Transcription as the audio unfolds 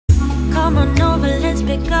Come on over, let's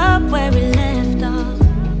pick up where we left off.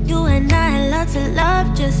 You and I had lots of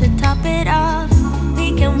love just to top it off.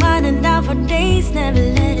 We can wind it down for days, never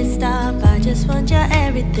let it stop. I just want your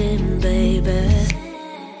everything, baby.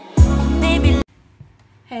 Baby.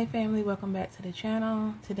 Hey family, welcome back to the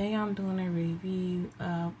channel. Today I'm doing a review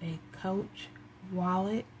of a Coach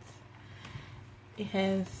wallet. It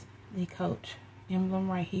has the Coach emblem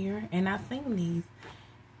right here, and I've seen these.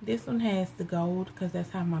 This one has the gold because that's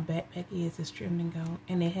how my backpack is. It's trimmed in gold,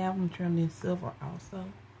 and they have them trimmed in silver also.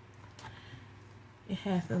 It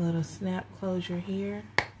has a little snap closure here.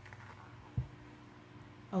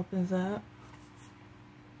 Opens up.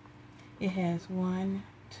 It has 1,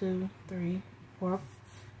 2, 3, 4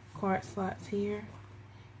 card slots here.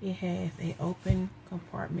 It has a open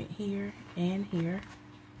compartment here and here.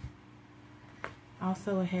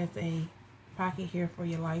 Also, it has a pocket here for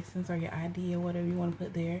your license or your ID or whatever you want to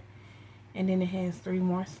put there. And then it has 3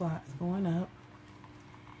 more slots going up.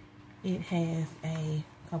 It has a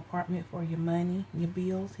compartment for your money, your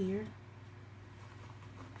bills here.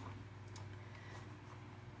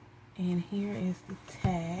 And here is the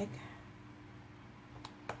tag.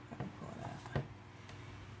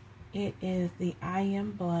 It is the I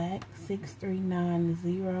Am Black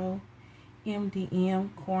 6390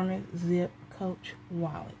 MDM corner zip Coach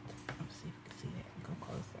wallet. Let's see if you can see that. Go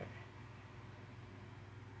closer.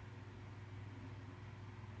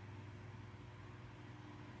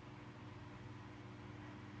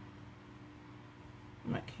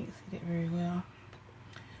 I can't see that very well,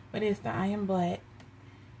 but it's the I Am Black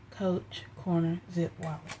Coach corner zip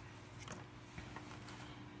wallet.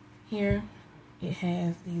 Here it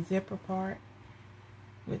has the zipper part,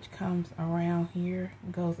 which comes around here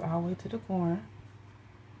and goes all the way to the corner.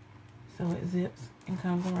 So it zips and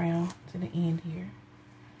comes around to the end here,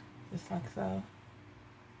 just like so.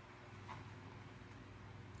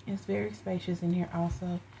 It's very spacious in here also.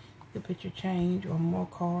 You can put your change or more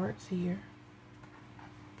cards here.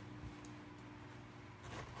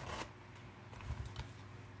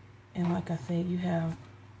 And like I said, you have,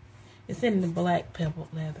 it's in the black pebbled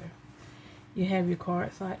leather. You have your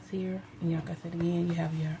card slots here, and like I said again, you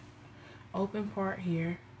have your open part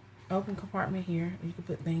here, open compartment here. You can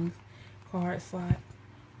put things, card slots.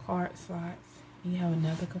 You have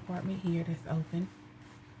another compartment here that's open,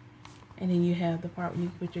 and then you have the part where you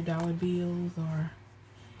can put your dollar bills or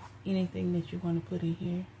anything that you want to put in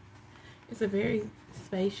here. It's a very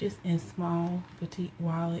spacious and small, petite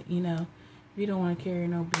wallet. You know, if you don't want to carry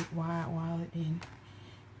no big wide wallet, then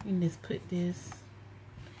you can just put this.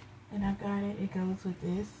 And I got it. It goes with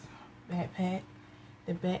this backpack,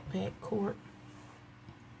 the backpack cord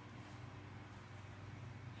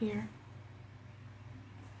here.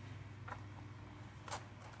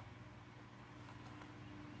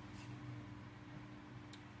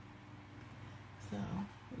 So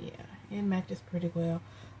yeah, it matches pretty well.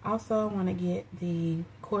 Also, I want to get the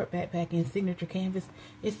cord backpack in signature canvas.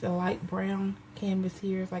 It's the light brown canvas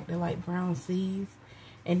here. It's like the light brown seas,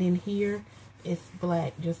 and then here it's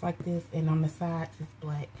black, just like this, and on the sides it's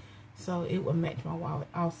black. So it will match my wallet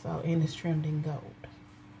also, and it's trimmed in gold.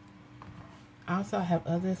 I also have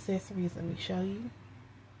other accessories. Let me show you.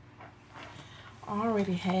 I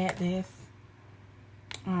already had this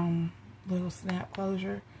little snap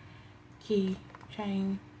closure key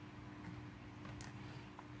chain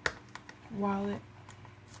wallet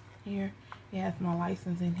here. It has my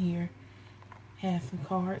license in here. Has some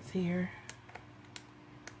cards here.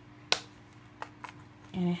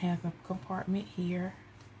 And it has a compartment here.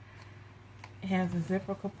 It has a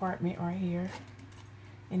zipper compartment right here.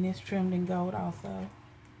 And it's trimmed in gold also.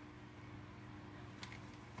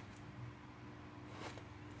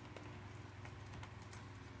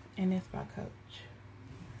 And it's by Coach.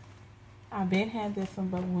 I been had this one,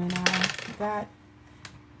 but when I got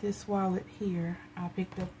this wallet here, I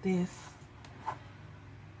picked up this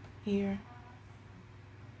here.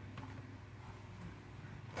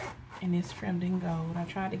 And it's trimmed in gold. I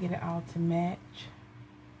tried to get it all to match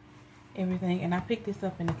everything. And I picked this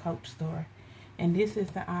up in the Coach store. And this is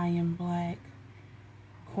the I Am Black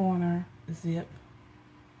corner zip.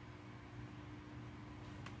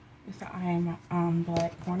 It's the I Am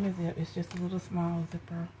Black corner zip. It's just a little small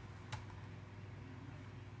zipper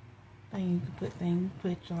thing. You can put things,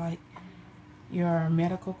 like your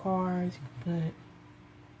medical cards. You can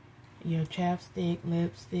put your chapstick,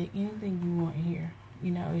 lipstick, anything you want in here. You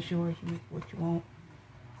know, it's yours. You make what you want.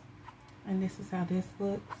 And this is how this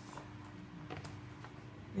looks.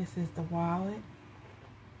 This is the wallet.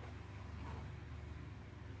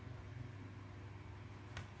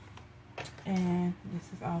 And this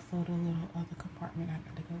is also the little other compartment I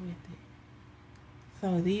got to go with it.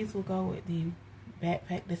 So these will go with the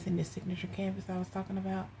backpack that's in the signature canvas I was talking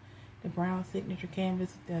about. The brown signature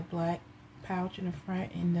canvas with the black pouch in the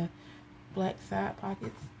front and the black side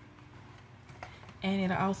pockets. And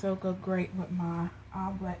it'll also go great with my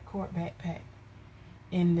all black cord backpack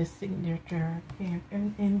in the signature canvas,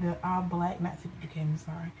 in the all black, not signature canvas,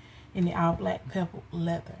 sorry, in the all black pebbled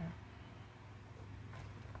leather.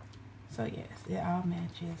 So yes, it all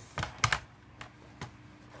matches.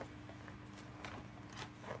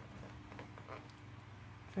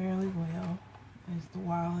 Fairly well. There's the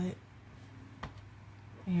wallet.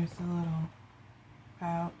 Here's the little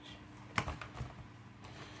pouch.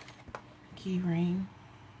 Key ring.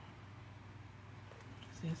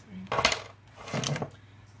 Accessory.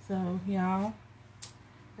 So y'all,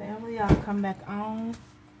 family, I'll come back on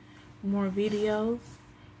more videos.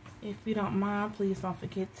 If you don't mind, please don't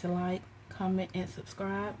forget to like, comment, and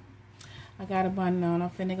subscribe. I got a bun on. I'm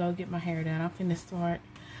finna go get my hair done. I'm finna start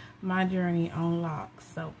my journey on locks.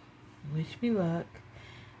 So wish me luck.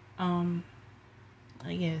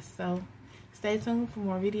 Yes, so stay tuned for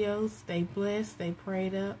more videos. Stay blessed, stay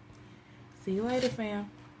prayed up. See you later, fam.